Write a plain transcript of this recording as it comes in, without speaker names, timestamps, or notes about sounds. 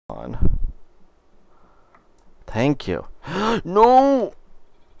on. Thank you. No!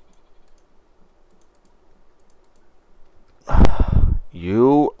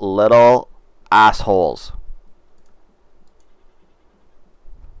 You little assholes.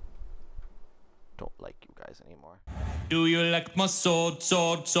 Don't like you guys anymore. Do you like my sword,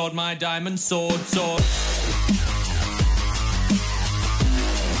 sword, sword, my diamond sword, sword?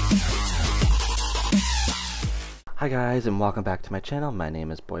 Hi guys, and welcome back to my channel. My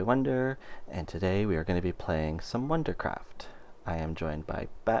name is Boy Wonder, and today we are going to be playing some Wondercraft. I am joined by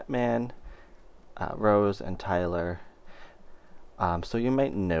Batman, Rose, and Tyler. So you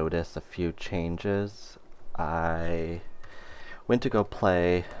might notice a few changes. I went to go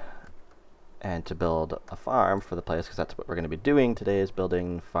play and to build a farm for the place, because that's what we're going to be doing today, is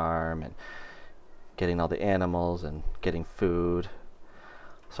building a farm and getting all the animals and getting food.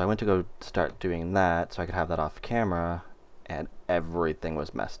 So I went to go start doing that so I could have that off camera, and everything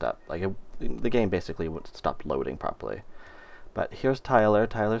was messed up. Like, the game basically stopped loading properly. But here's Tyler.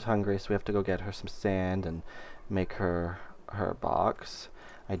 Tyler's hungry, so we have to go get her some sand and make her box.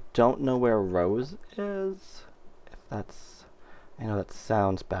 I don't know where Rose is. If that's... I know that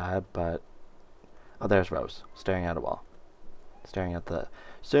sounds bad, but... Oh, there's Rose, staring at a wall. Staring at the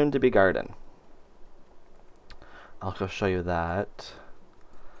soon-to-be garden. I'll go show you that.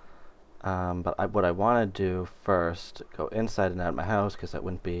 But what I want to do first, go inside and out of my house, because that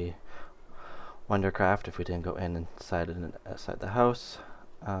wouldn't be Wondercraft if we didn't go inside and outside the house.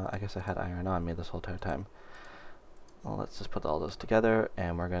 I guess I had iron on me this whole entire time. Well, let's just put all those together,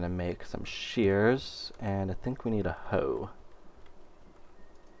 and we're going to make some shears, and I think we need a hoe.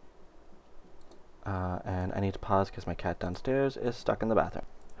 And I need to pause because my cat downstairs is stuck in the bathroom.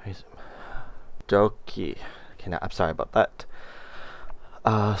 Doki. Okay, now, I'm sorry about that.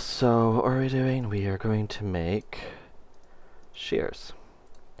 So what are we doing? We are going to make shears.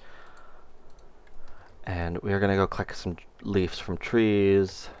 And we are going to go collect some leaves from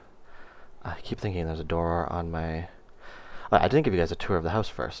trees. I keep thinking there's a door on my... Oh, I didn't give you guys a tour of the house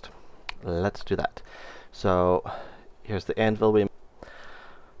first. Let's do that. So here's the anvil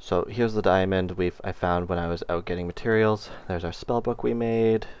So here's the diamond I found when I was out getting materials. There's our spell book we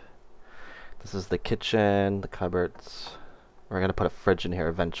made. This is the kitchen, the cupboards. We're going to put a fridge in here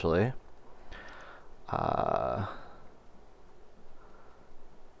eventually.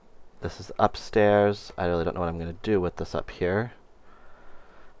 This is upstairs. I really don't know what I'm going to do with this up here.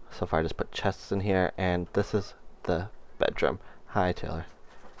 So far I just put chests in here, and this is the bedroom. Hi, Taylor.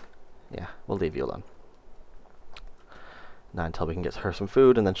 Yeah, we'll leave you alone. Not until we can get her some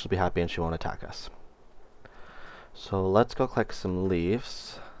food, and then she'll be happy and she won't attack us. So let's go collect some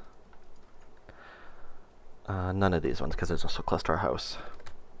leaves. None of these ones, because it's so close to our house.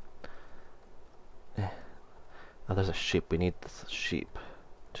 Oh, there's a sheep. We need this sheep,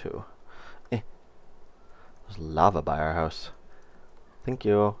 too. There's lava by our house. Thank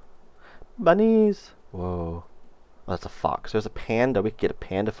you. Bunnies! Whoa. Oh, that's a fox. There's a panda. We could get a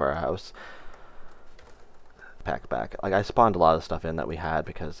panda for our house. Pack back. Like, I spawned a lot of stuff in that we had,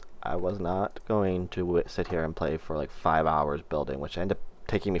 because I was not going to sit here and play for like 5 hours building, which ended up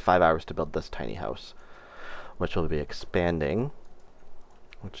taking me 5 hours to build this tiny house, which will be expanding,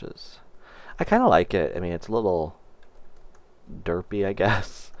 which is... I kind of like it. I mean, it's a little derpy, I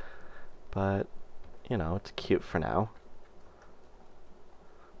guess, but, you know, it's cute for now.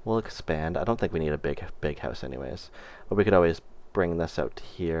 We'll expand. I don't think we need a big house anyways, but we could always bring this out to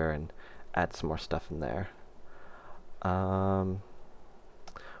here and add some more stuff in there.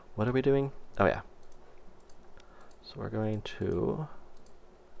 What are we doing? Oh yeah. So we're going to...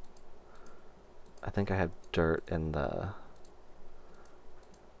 I think I have dirt in the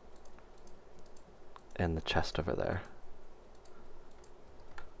chest over there.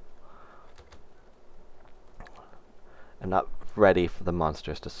 I'm not ready for the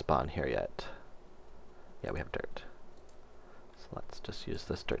monsters to spawn here yet. Yeah, we have dirt. So let's just use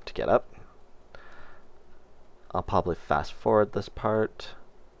this dirt to get up. I'll probably fast forward this part.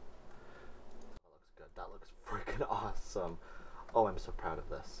 That looks good. That looks freaking awesome. Oh, I'm so proud of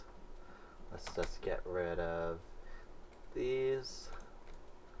this. Let's just get rid of these.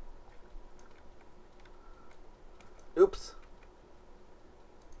 Oops.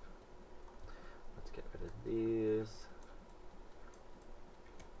 Let's get rid of these.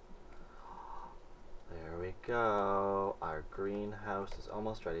 There we go. Our greenhouse is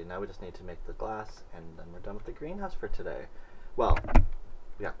almost ready. Now we just need to make the glass, and then we're done with the greenhouse for today. Well,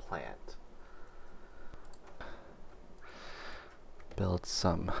 we got plant. Build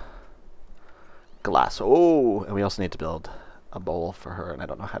some glass. Oh, and we also need to build a bowl for her, and I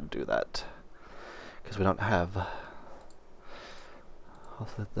don't know how to do that because we don't have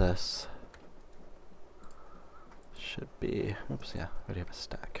Hopefully this should be, oops, yeah, already have a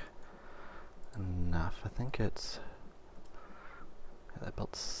stack. Enough. I think it's, yeah, I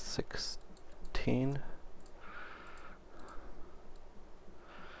built 16.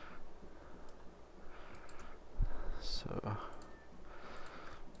 So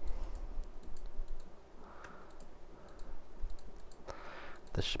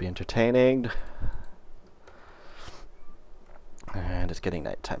this should be entertaining. And it's getting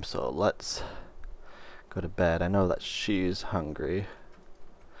nighttime, so let's go to bed. I know that she's hungry,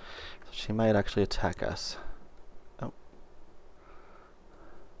 so she might actually attack us. Oh.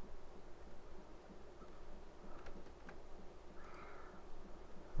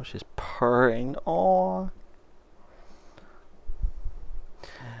 Oh, she's purring. Aww.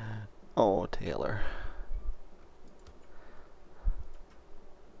 Oh, Taylor.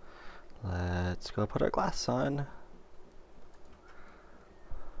 Let's go put our glass on.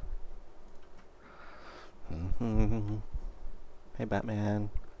 Hey,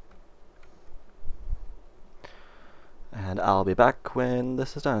 Batman. And I'll be back when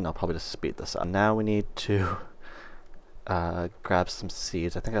this is done. I'll probably just speed this up. Now we need to grab some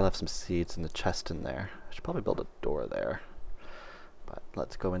seeds. I think I left some seeds in the chest in there. I should probably build a door there. But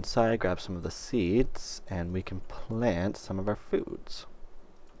let's go inside, grab some of the seeds, and we can plant some of our foods.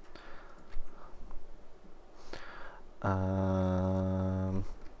 I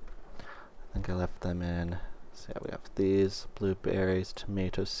think I left them in. So yeah, we have these blueberries,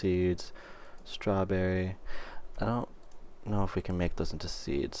 tomato seeds, strawberry. I don't know if we can make those into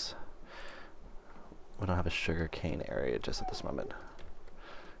seeds. We don't have a sugar cane area just at this moment.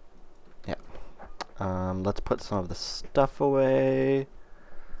 Yeah. Let's put some of the stuff away.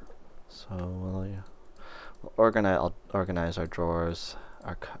 So we'll I'll organize our drawers,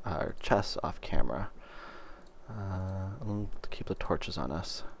 our chests off camera. I'll keep the torches on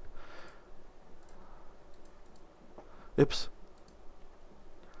us. Oops.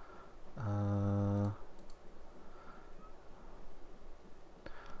 I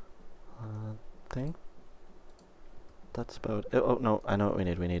think that's about it. Oh no, I know what we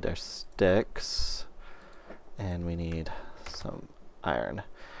need. We need our sticks, and we need some iron,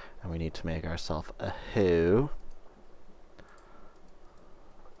 and we need to make ourselves a hoe.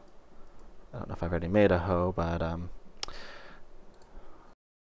 I don't know if I've already made a hoe, but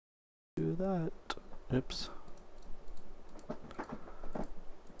do that. Oops.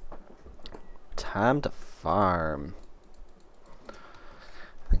 Time to farm. I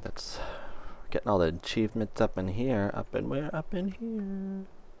think that's getting all the achievements up in here. Up in where? Up in here.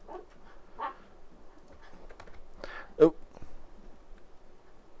 Oh.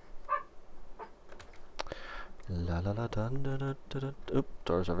 La la la dun dun dun dun dun. Oop,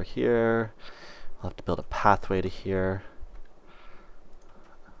 doors over here. I'll have to build a pathway to here.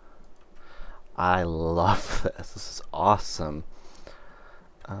 I love this. This is awesome.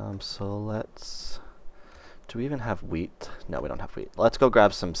 So let's... Do we even have wheat? No, we don't have wheat. Let's go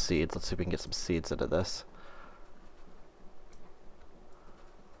grab some seeds. Let's see if we can get some seeds into this.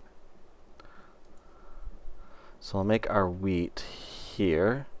 So we'll make our wheat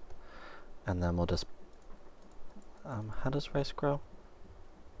here. And then we'll just... how does rice grow?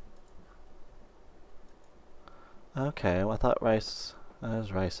 Okay, well I thought rice... That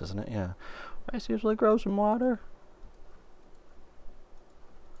is rice, isn't it? Yeah. Rice usually grows in water.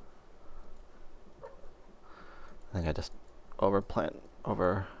 I think I just over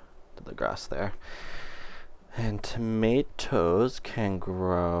the grass there. And tomatoes can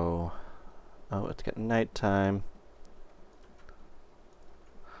grow... Oh, it's getting nighttime.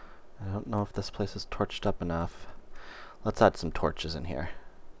 I don't know if this place is torched up enough. Let's add some torches in here.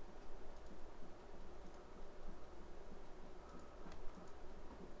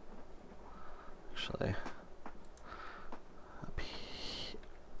 Actually,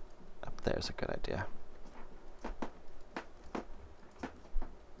 up there's a good idea.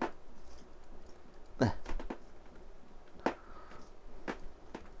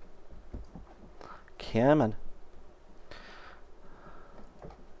 Come on.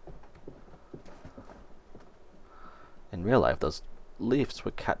 In real life, those leaves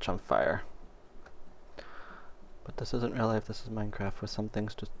would catch on fire. But this isn't real life, this is Minecraft, where some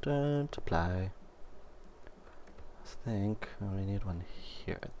things just don't apply. I think we need one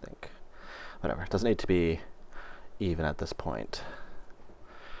here, I think. Whatever, it doesn't need to be even at this point.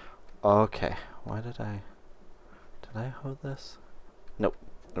 Okay, why did I hoe this? Nope,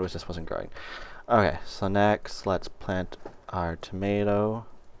 it just wasn't growing. Okay, so next let's plant our tomato.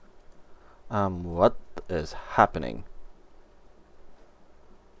 What is happening?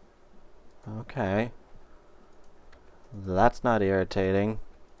 Okay. That's not irritating.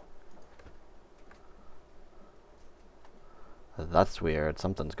 That's weird.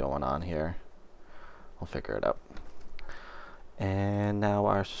 Something's going on here. We'll figure it out. And now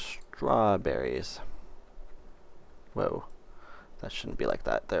our strawberries. Whoa. That shouldn't be like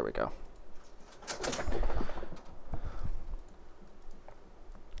that. There we go.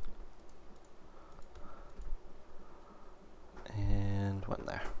 And one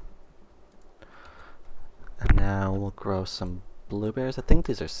there. And now we'll grow some blueberries. I think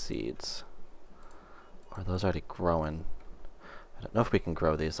these are seeds. Or are those already growing? I don't know if we can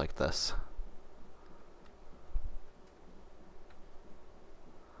grow these like this.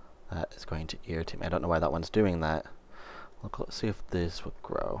 That is going to irritate me. I don't know why that one's doing that. Let's see if this will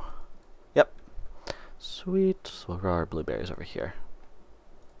grow. Yep. Sweet. So we'll grow our blueberries over here.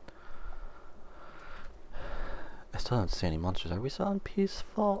 I still don't see any monsters. Are we still on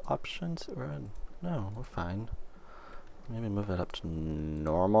peaceful options? No, we're fine. Maybe move it up to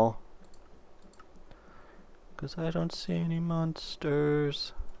normal. Because I don't see any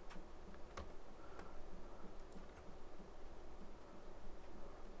monsters.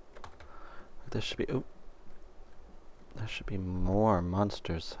 There should be, oh, there should be more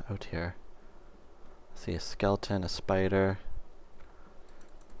monsters out here. I see a skeleton, a spider.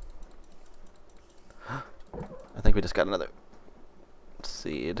 I think we just got another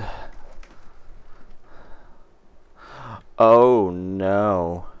seed. Oh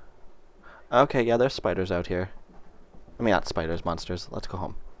no. Okay, yeah, there's spiders out here. I mean, not spiders, monsters. Let's go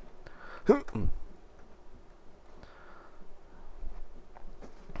home.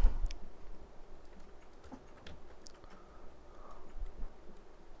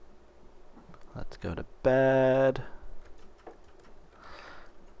 Let's go to bed.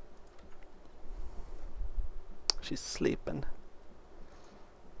 She's sleeping.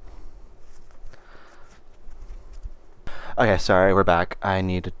 Okay, sorry, we're back. I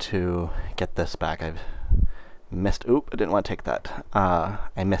needed to get this back. I've missed. Oop, I didn't want to take that.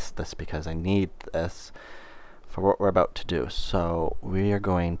 I missed this because I need this for what we're about to do. So we are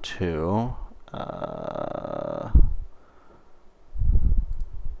going to.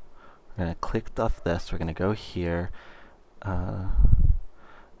 We're going to click off this. We're going to go here. And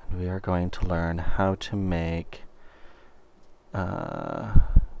we are going to learn how to make pet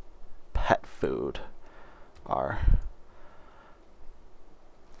food.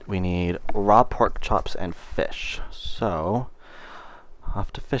 We need raw pork chops and fish. So,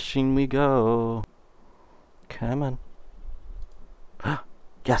 off to fishing we go. Come on.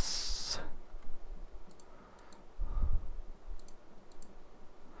 Yes!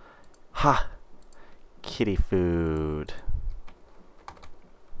 Ha! Kitty food.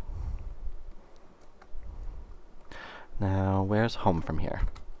 Now, where's home from here?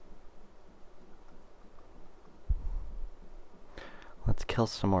 Let's kill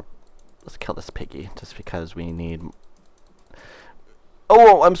some more. Let's kill this piggy, just because we need.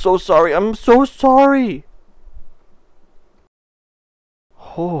 Oh, I'm so sorry. I'm so sorry.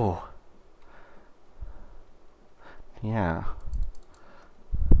 Oh. Yeah.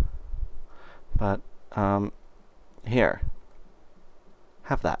 But, here.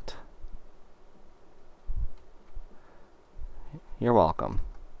 Have that. You're welcome.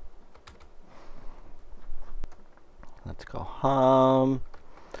 Let's go home.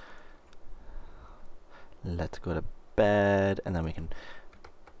 Let's go to bed, and then we can.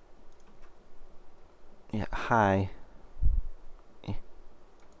 Yeah, hi.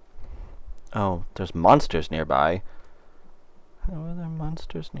 Oh, there's monsters nearby. How are there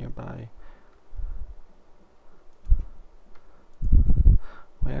monsters nearby?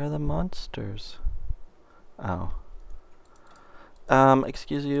 Where are the monsters? Oh.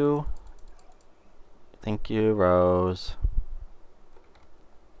 Excuse you. Thank you, Rose.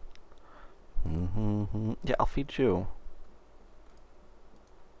 Yeah, I'll feed you.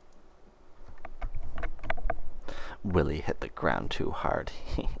 Willie hit the ground too hard.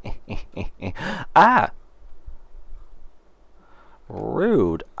 Ah!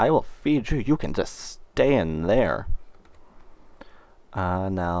 Rude. I will feed you. You can just stay in there.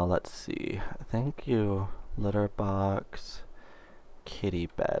 Now let's see. Thank you, litter box, kitty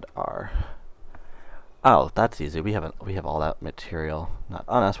bed are. Oh, that's easy. We have all that material. Not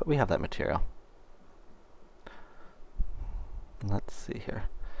on us, but we have that material. Let's see here.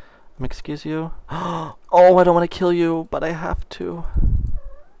 Excuse you? Oh, I don't want to kill you, but I have to.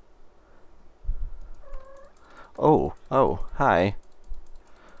 Oh, hi.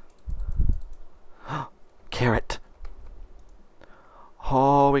 Carrot.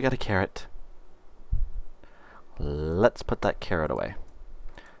 Oh, we got a carrot. Let's put that carrot away.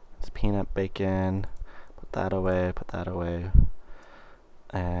 It's peanut bacon. Put put that away, put that away.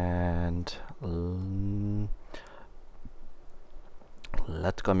 And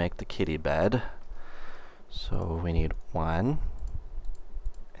let's go make the kitty bed. So we need one.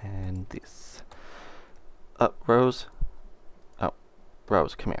 And this. Oh, Rose. Oh,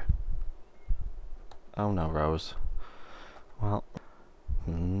 Rose, come here. Oh no, Rose. Well.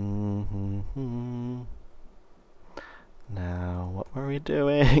 Now, what were we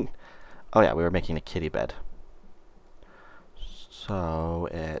doing? Oh yeah, we were making a kitty bed. So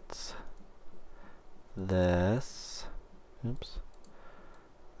it's this. Oops.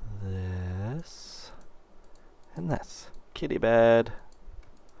 This. And this. Kitty bed.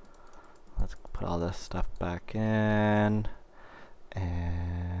 Let's put all this stuff back in.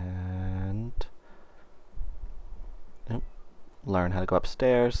 And learn how to go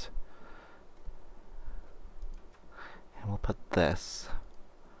upstairs. And we'll put this.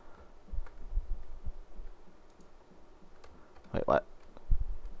 Wait, what?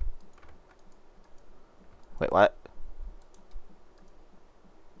 Wait, what?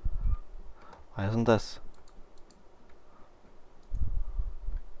 Why isn't this?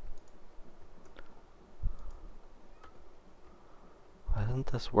 Why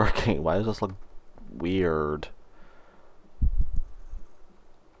isn't this working? Why does this look weird?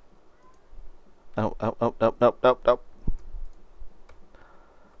 Oh, oh, oh, nope, nope, nope, nope.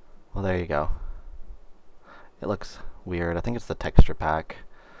 Well, there you go. It looks weird. I think it's the texture pack.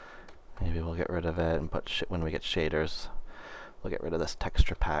 Maybe we'll get rid of it and put when we get shaders, we'll get rid of this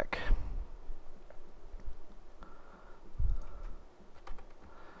texture pack.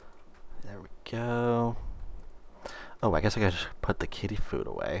 There we go. Oh, I guess I should put the kitty food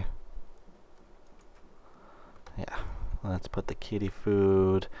away. Yeah, let's put the kitty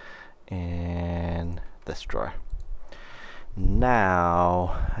food in this drawer.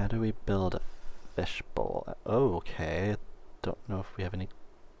 Now, how do we build a fish bowl? Oh, okay. Don't know if we have any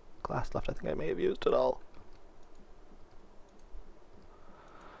glass left. I think I may have used it all.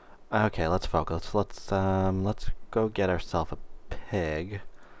 Okay, let's focus. Let's go get ourselves a pig.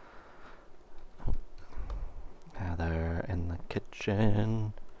 Now they're in the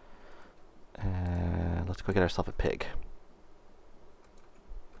kitchen. And let's go get ourselves a pig.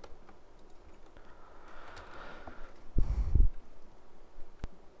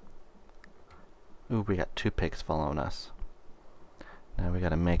 Ooh, we got 2 pigs following us. Now we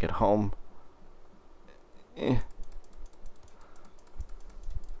gotta make it home. We've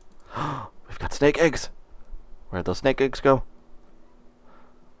got snake eggs! Where'd those snake eggs go?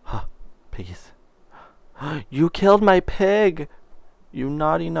 Huh, piggies. You killed my pig! You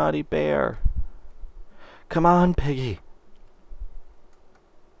naughty, naughty bear. Come on, piggy.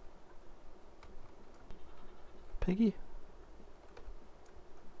 Piggy?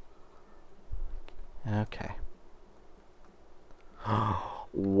 Okay.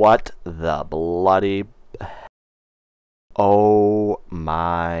 What the bloody... Oh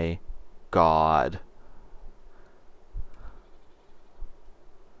my god.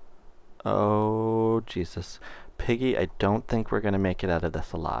 Oh, Jesus. Piggy, I don't think we're gonna make it out of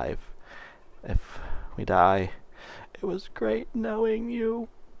this alive. If we die, it was great knowing you.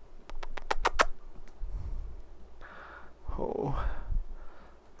 Oh.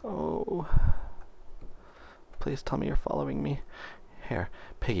 Oh. Please tell me you're following me. Here,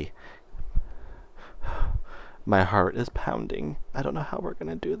 Piggy. My heart is pounding. I don't know how we're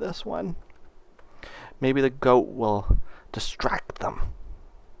gonna do this one. Maybe the goat will distract them.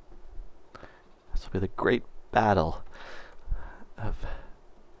 This will be the great battle of...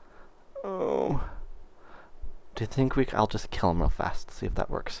 Oh. Do you think I'll just kill him real fast, see if that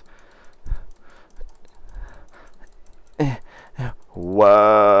works.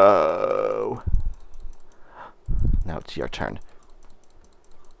 Whoa. Now it's your turn.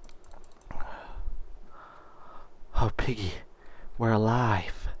 Oh, Piggy, we're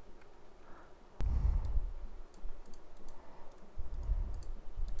alive.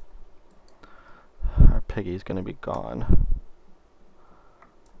 Our Piggy's gonna be gone.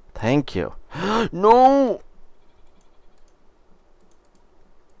 Thank you. No!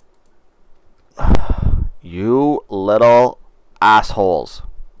 You little assholes.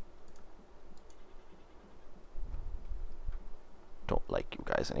 Don't like you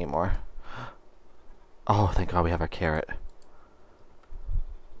guys anymore. Oh, thank God we have our carrot.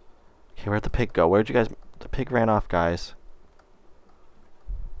 Okay, where'd the pig go? Where'd you guys... The pig ran off, guys.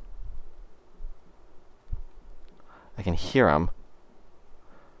 I can hear him.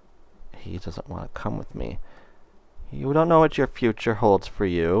 He doesn't want to come with me. You don't know what your future holds for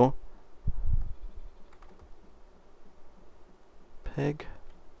you. Pig.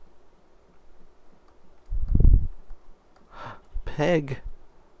 Pig.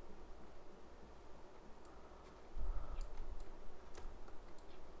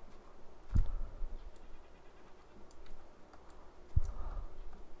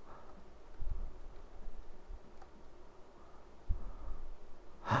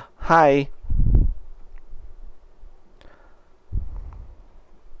 Hi.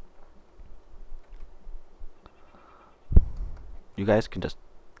 You guys can just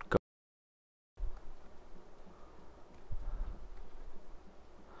go.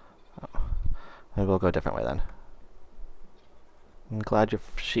 Oh. Maybe we'll go a different way then. I'm glad your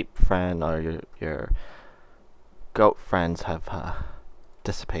sheep friend or your goat friends have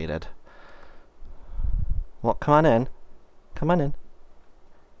dissipated. Well, come on in. Come on in.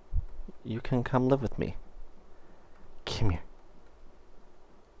 You can come live with me. Come here.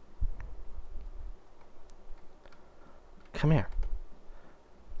 Come here.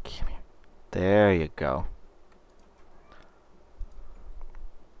 Come here. There you go.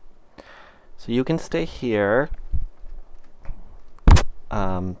 So you can stay here.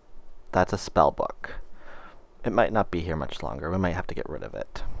 That's a spell book. It might not be here much longer. We might have to get rid of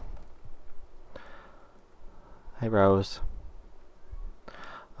it. Hey, Rose.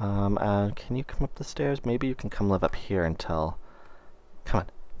 And can you come up the stairs? Maybe you can come live up here until... Come on.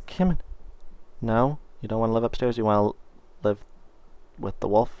 Come on. No? You don't want to live upstairs? You want to live with the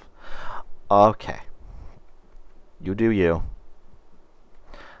wolf? Okay. You do you.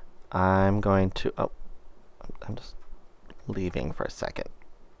 I'm going to... Oh. I'm just leaving for a second.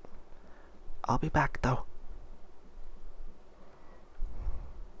 I'll be back, though.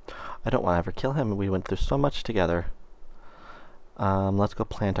 I don't want to ever kill him. We went through so much together. Let's go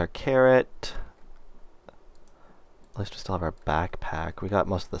plant our carrot. At least we still have our backpack. We got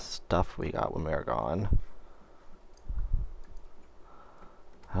most of the stuff we got when we were gone.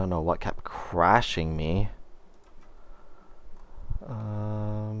 I don't know what kept crashing me.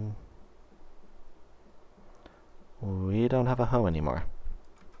 We don't have a hoe anymore.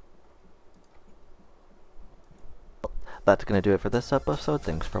 That's going to do it for this episode.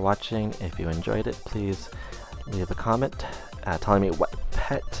 Thanks for watching. If you enjoyed it, please leave a comment telling me what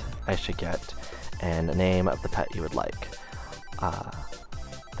pet I should get and the name of the pet you would like.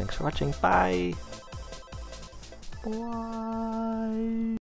 Thanks for watching. Bye! Bye!